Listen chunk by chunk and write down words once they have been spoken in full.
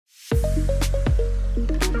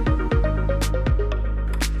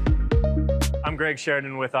Greg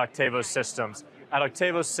Sheridan with Octavo Systems. At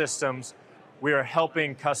Octavo Systems, we are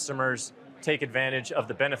helping customers take advantage of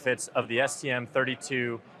the benefits of the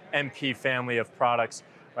STM32MP family of products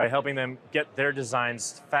by helping them get their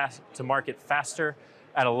designs to market faster,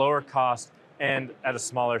 at a lower cost, and at a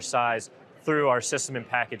smaller size through our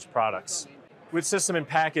System-in-Package products. With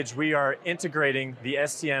System-in-Package, we are integrating the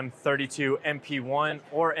STM32MP1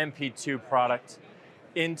 or MP2 product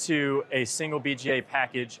into a single BGA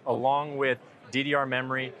package along with DDR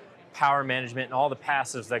memory, power management, and all the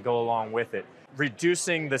passives that go along with it,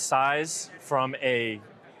 reducing the size from a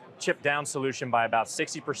chip-down solution by about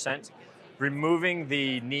 60%, removing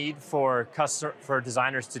the need for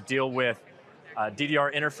designers to deal with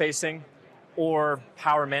DDR interfacing or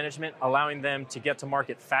power management, allowing them to get to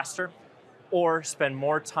market faster or spend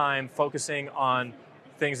more time focusing on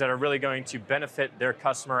things that are really going to benefit their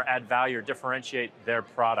customer, add value, or differentiate their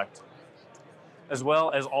product, as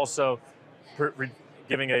well as also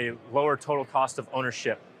giving a lower total cost of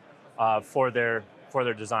ownership for their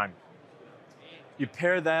design. You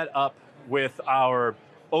pair that up with our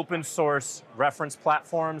open source reference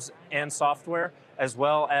platforms and software, as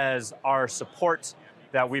well as our support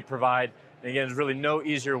that we provide. And again, there's really no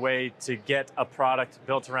easier way to get a product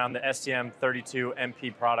built around the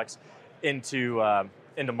STM32MP products into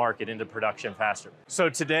market, into production faster. So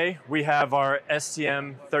today we have our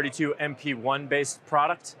STM32MP1 based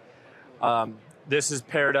product. This is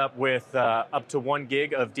paired up with up to 1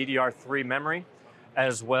 gig of DDR3 memory,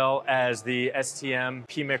 as well as the STM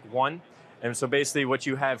PMIC1. And so basically what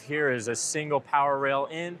you have here is a single power rail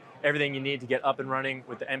in, everything you need to get up and running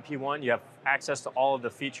with the MP1. You have access to all of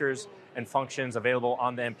the features and functions available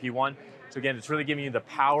on the MP1. So again, it's really giving you the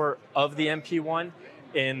power of the MP1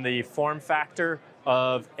 in the form factor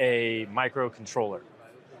of a microcontroller.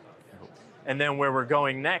 And then where we're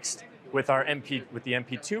going next with the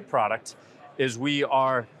MP2 product is we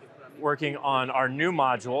are working on our new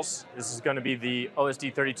modules. This is going to be the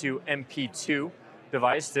OSD32MP2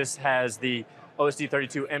 device. This has the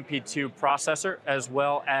OSD32MP2 processor as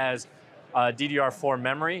well as DDR4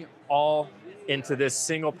 memory, all into this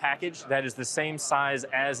single package that is the same size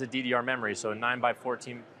as a DDR memory, so a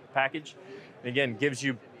 9x14 package. And again, gives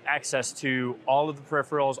you access to all of the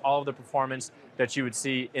peripherals, all of the performance that you would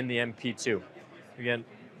see in the MP2. Again,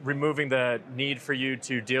 removing the need for you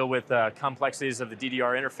to deal with complexities of the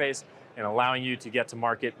DDR interface and allowing you to get to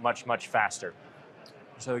market much, much faster.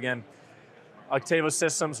 So again, Octavo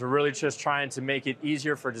Systems, we're really just trying to make it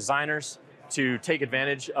easier for designers to take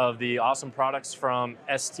advantage of the awesome products from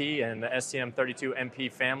ST and the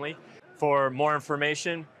STM32MP family. For more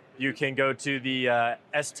information, you can go to the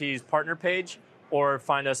ST's partner page or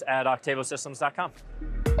find us at octavosystems.com.